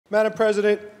Madam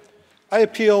President, I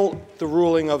appeal the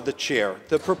ruling of the chair.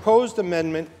 The proposed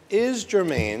amendment is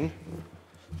germane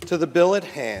to the bill at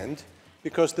hand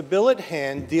because the bill at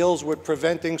hand deals with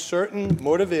preventing certain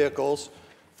motor vehicles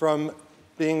from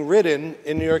being ridden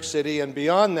in New York City and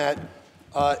beyond that,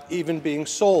 even being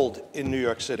sold in New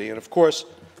York City. And of course,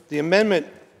 the amendment,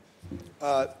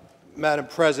 Madam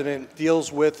President,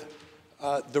 deals with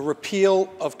the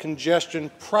repeal of congestion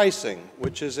pricing,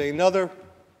 which is another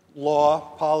law,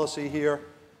 policy here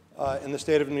in the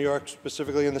state of New York,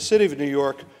 specifically in the city of New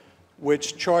York,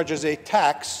 which charges a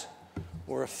tax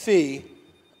or a fee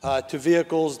to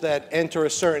vehicles that enter a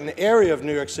certain area of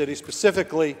New York City,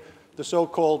 specifically the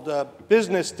so-called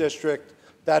business district,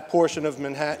 that portion of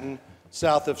Manhattan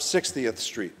south of 60th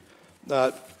Street.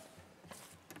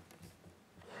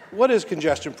 What is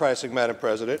congestion pricing, Madam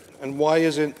President, and why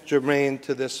isn't it germane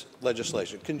to this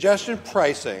legislation? Congestion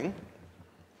pricing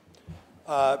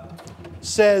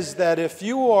says that if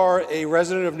you are a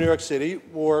resident of New York City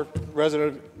or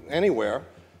resident anywhere,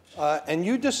 and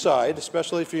you decide,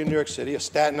 especially if you're in New York City, a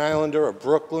Staten Islander, a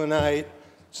Brooklynite,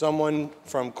 someone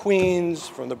from Queens,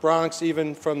 from the Bronx,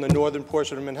 even from the northern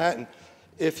portion of Manhattan,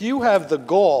 if you have the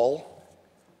gall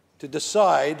to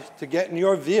decide to get in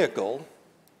your vehicle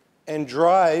and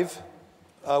drive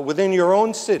within your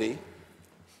own city,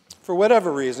 for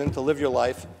whatever reason, to live your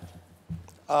life,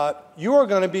 you are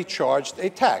going to be charged a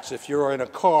tax. If you're in a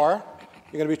car,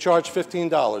 you're going to be charged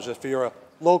 $15. If you're a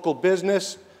local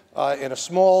business in a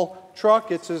small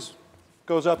truck, it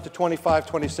goes up to $25,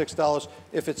 $26.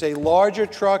 If it's a larger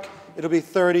truck, it'll be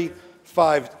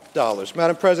 $35.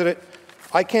 Madam President,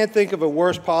 I can't think of a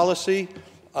worse policy,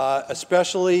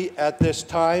 especially at this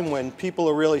time when people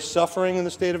are really suffering in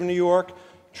the state of New York,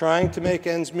 trying to make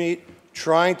ends meet,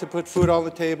 trying to put food on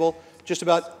the table. Just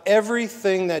about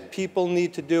everything that people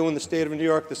need to do in the state of New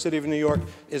York, the city of New York,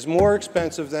 is more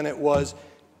expensive than it was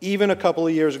even a couple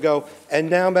of years ago. And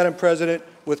now, Madam President,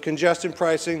 with congestion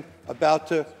pricing about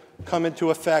to come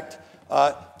into effect,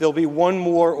 there'll be one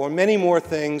more or many more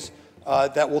things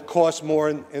that will cost more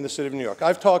in the city of New York.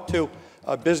 I've talked to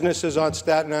businesses on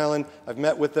Staten Island. I've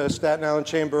met with the Staten Island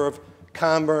Chamber of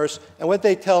Commerce, and what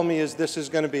they tell me is this is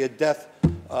going to be a death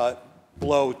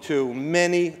blow to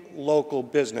many local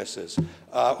businesses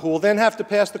who will then have to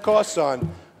pass the costs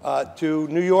on to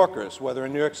New Yorkers, whether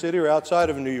in New York City or outside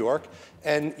of New York.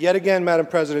 And yet again, Madam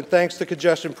President, thanks to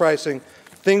congestion pricing,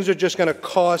 things are just going to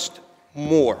cost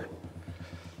more.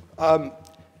 How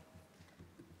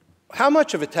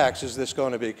much of a tax is this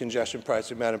going to be, congestion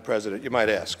pricing, Madam President, you might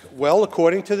ask? Well,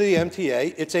 according to the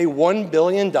MTA, it's a $1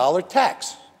 billion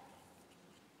tax.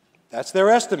 That's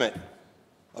their estimate.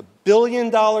 $1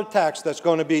 billion tax that's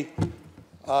going to be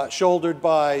shouldered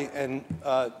by and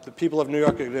the people of New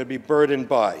York are going to be burdened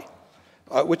by,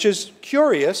 which is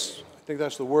curious. I think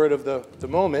that's the word of the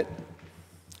moment.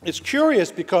 It's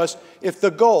curious because if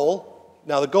the goal,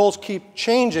 now the goals keep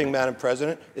changing, Madam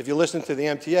President, if you listen to the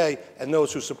MTA and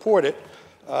those who support it,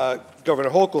 Governor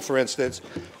Hochul, for instance,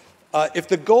 if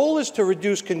the goal is to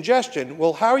reduce congestion,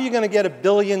 well, how are you going to get $1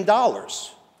 billion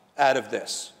out of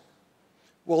this?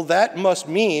 Well, that must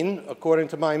mean, according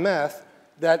to my math,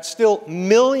 that still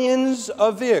millions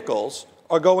of vehicles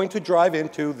are going to drive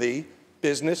into the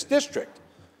business district.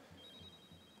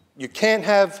 You can't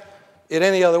have it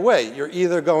any other way. You're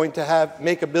either going to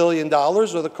make $1 billion or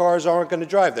the cars aren't going to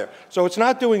drive there. So it's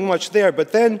not doing much there.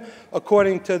 But then,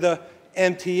 according to the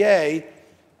MTA,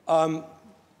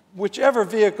 whichever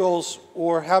vehicles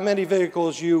or how many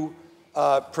vehicles you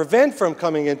prevent from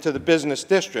coming into the business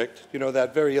district, you know,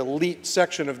 that very elite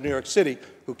section of New York City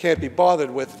who can't be bothered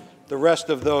with the rest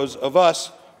of those of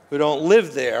us who don't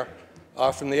live there,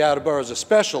 from the outer boroughs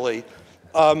especially,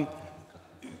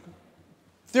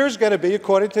 there's going to be,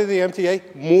 according to the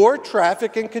MTA, more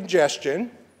traffic and congestion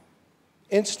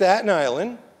in Staten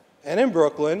Island and in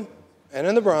Brooklyn and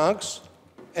in the Bronx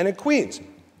and in Queens.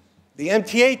 The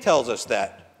MTA tells us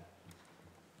that.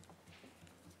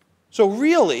 So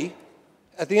really,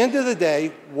 at the end of the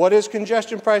day, what is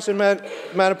congestion pricing,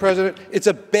 Madam President? It's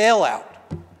a bailout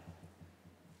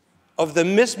of the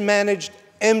mismanaged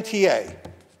MTA,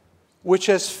 which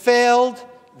has failed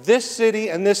this city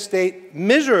and this state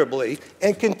miserably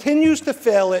and continues to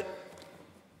fail it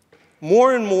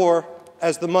more and more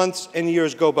as the months and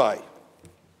years go by.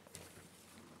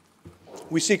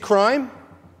 We see crime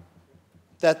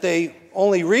that they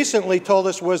only recently told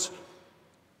us was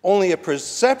only a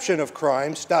perception of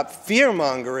crime. Stop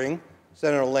fear-mongering,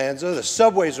 Senator Lanza. The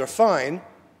subways are fine.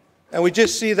 And we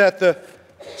just see that the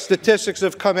statistics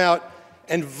have come out.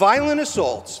 And violent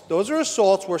assaults, those are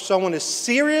assaults where someone is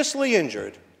seriously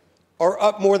injured, are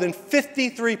up more than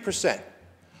 53%.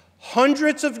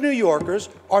 Hundreds of New Yorkers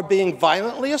are being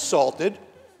violently assaulted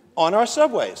on our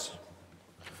subways.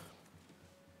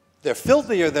 They're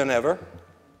filthier than ever.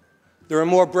 There are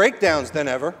more breakdowns than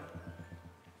ever.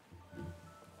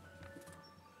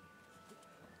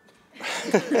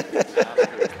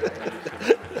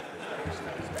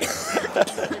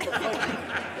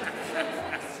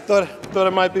 Thought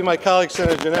it might be my colleague,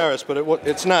 Senator Gianaris, but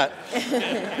it's not.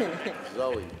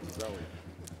 Zoe.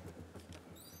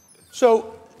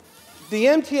 So the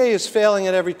MTA is failing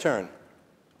at every turn.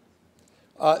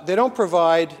 They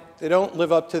don't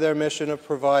live up to their mission of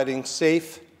providing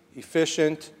safe,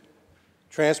 efficient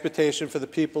transportation for the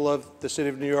people of the city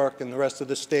of New York and the rest of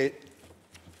the state.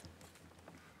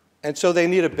 And so they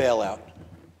need a bailout,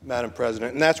 Madam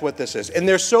President, and that's what this is. And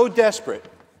they're so desperate,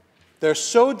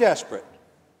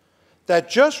 that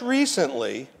just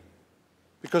recently,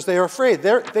 because they are afraid,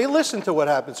 they listen to what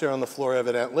happens here on the floor,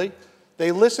 evidently.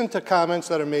 They listen to comments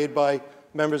that are made by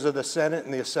members of the Senate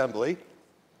and the Assembly,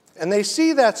 and they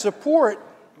see that support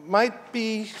might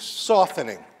be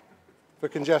softening for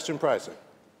congestion pricing.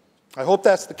 I hope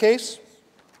that's the case.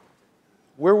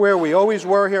 We're where we always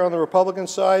were here on the Republican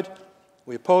side.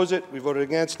 We oppose it. We voted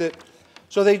against it.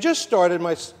 So they just started,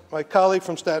 my colleague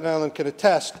from Staten Island can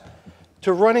attest,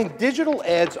 to running digital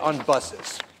ads on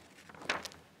buses.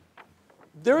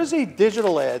 There is a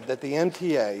digital ad that the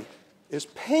MTA is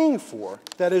paying for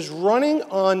that is running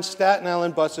on Staten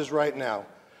Island buses right now.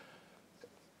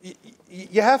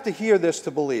 You have to hear this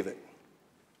to believe it.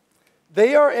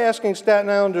 They are asking Staten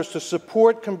Islanders to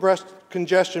support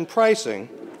congestion pricing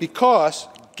because,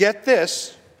 get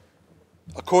this,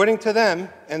 according to them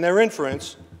and their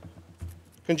inference,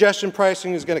 congestion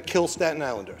pricing is going to kill Staten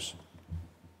Islanders.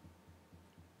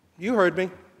 You heard me.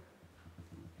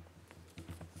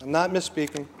 I'm not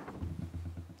misspeaking.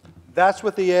 That's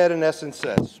what the ad in essence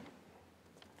says.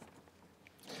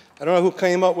 I don't know who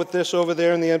came up with this over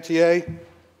there in the MTA.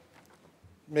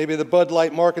 Maybe the Bud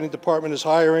Light marketing department is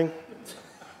hiring.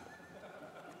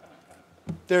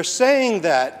 They're saying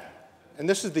that, and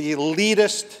this is the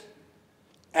elitist,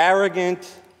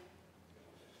 arrogant,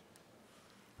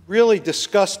 really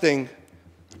disgusting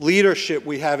leadership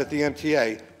we have at the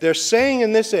MTA. They're saying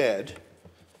in this ad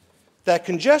that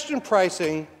congestion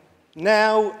pricing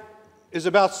now is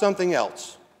about something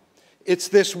else. It's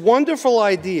this wonderful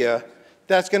idea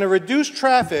that's going to reduce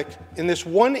traffic in this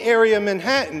one area of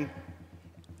Manhattan,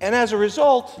 and as a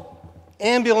result,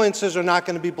 ambulances are not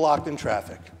going to be blocked in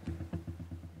traffic.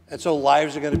 And so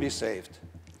lives are going to be saved.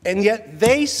 And yet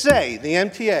they say, the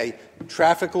MTA,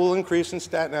 traffic will increase in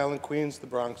Staten Island, Queens, the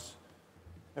Bronx,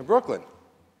 and Brooklyn,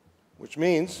 which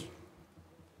means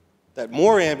that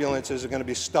more ambulances are going to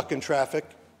be stuck in traffic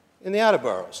in the outer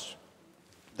boroughs.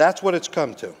 That's what it's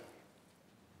come to.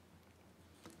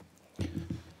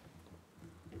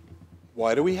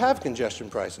 Why do we have congestion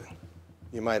pricing,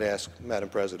 you might ask, Madam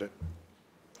President?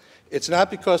 It's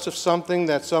not because of something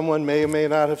that someone may or may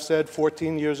not have said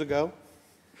 14 years ago,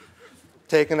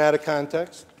 taken out of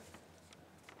context.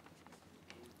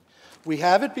 We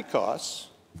have it because,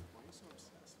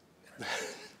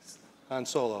 Han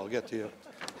Solo, I'll get to you.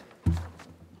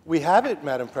 We have it,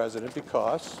 Madam President,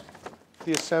 because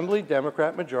the Assembly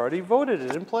Democrat majority voted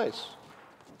it in place.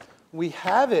 We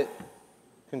have it,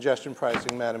 congestion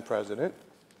pricing, Madam President,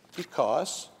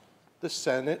 because the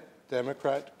Senate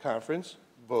Democrat Conference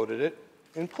voted it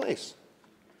in place.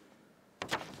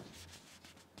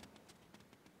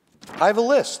 I have a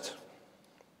list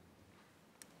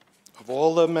of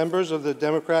all the members of the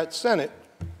Democrat Senate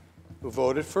who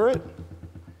voted for it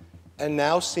and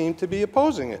now seem to be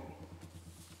opposing it.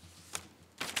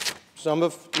 Some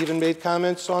have even made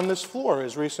comments on this floor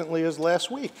as recently as last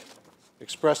week,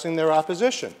 expressing their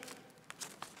opposition.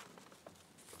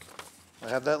 I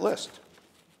have that list.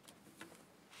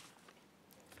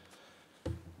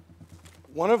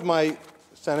 One of my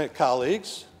Senate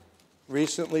colleagues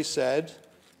recently said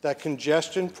that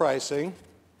congestion pricing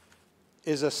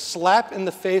is a slap in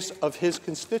the face of his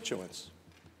constituents,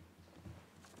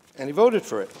 and he voted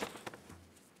for it.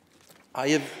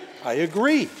 I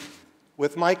agree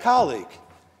with my colleague.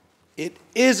 It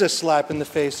is a slap in the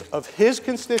face of his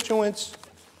constituents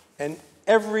and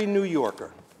every New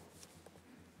Yorker.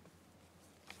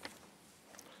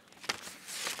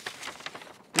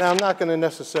 Now, I'm not going to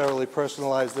necessarily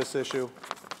personalize this issue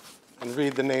and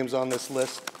read the names on this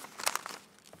list.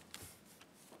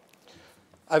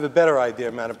 I have a better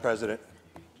idea, Madam President.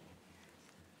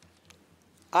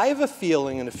 I have a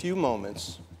feeling in a few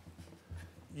moments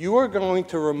you are going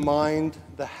to remind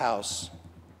the House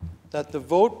that the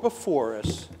vote before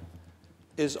us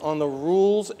is on the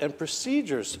rules and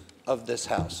procedures of this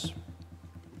House.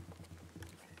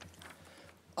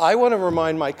 I want to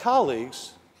remind my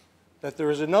colleagues that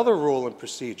there is another rule and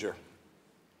procedure,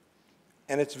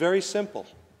 and it's very simple.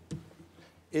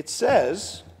 It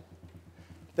says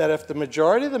that if the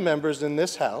majority of the members in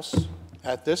this House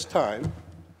at this time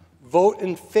vote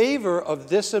in favor of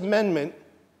this amendment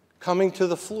coming to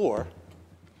the floor,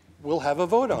 we'll have a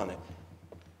vote on it.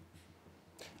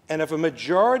 And if a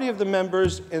majority of the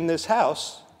members in this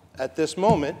House at this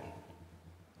moment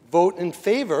vote in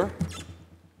favor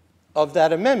of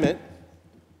that amendment,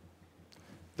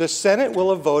 the Senate will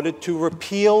have voted to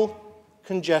repeal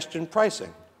congestion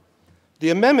pricing.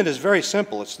 The amendment is very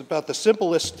simple. It's about the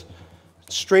simplest,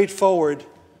 straightforward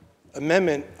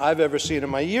amendment I've ever seen in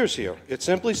my years here. It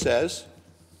simply says,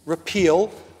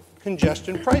 repeal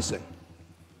congestion pricing.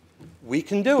 We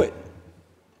can do it.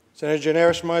 Senator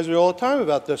Gianaris reminds me all the time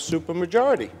about the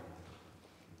supermajority.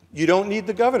 You don't need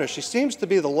the governor. She seems to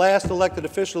be the last elected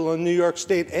official in New York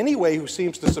State anyway who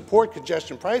seems to support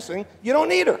congestion pricing. You don't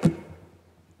need her.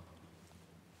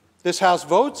 This House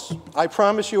votes. I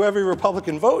promise you every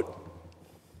Republican vote.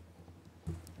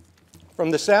 From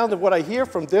the sound of what I hear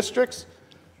from districts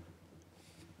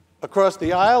across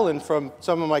the aisle and from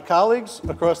some of my colleagues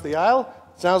across the aisle,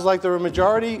 it sounds like there are a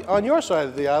majority on your side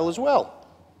of the aisle as well.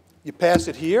 You pass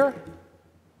it here.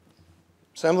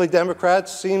 Assembly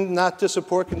Democrats seem not to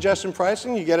support congestion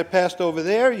pricing. You get it passed over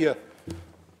there. You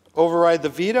override the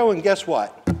veto, and guess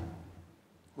what?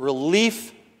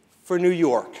 Relief for New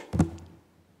York.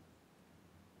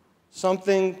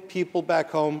 Something people back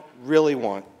home really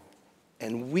want.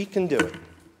 And we can do it.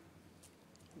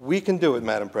 We can do it,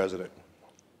 Madam President.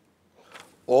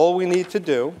 All we need to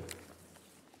do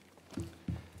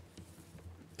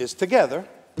is together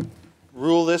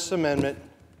rule this amendment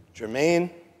germane,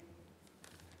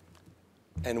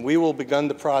 and we will begin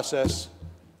the process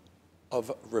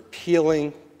of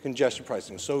repealing congestion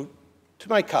pricing. So, to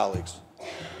my colleagues,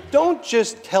 don't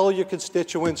just tell your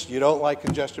constituents you don't like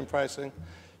congestion pricing.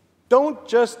 Don't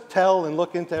just tell and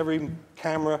look into every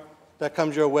camera that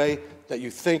comes your way that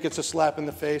you think it's a slap in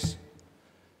the face.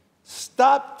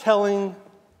 Stop telling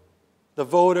the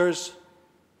voters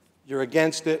you're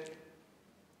against it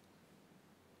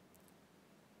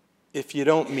if you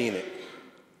don't mean it.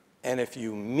 And if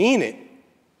you mean it,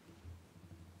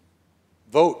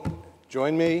 vote.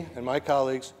 Join me and my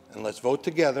colleagues, and let's vote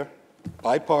together,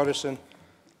 bipartisan.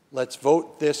 Let's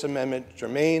vote this amendment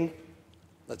germane.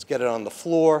 Let's get it on the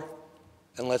floor,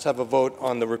 and let's have a vote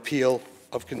on the repeal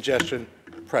of congestion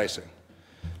pricing.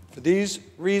 For these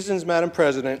reasons, Madam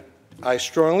President, I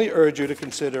strongly urge you to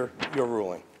consider your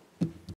ruling.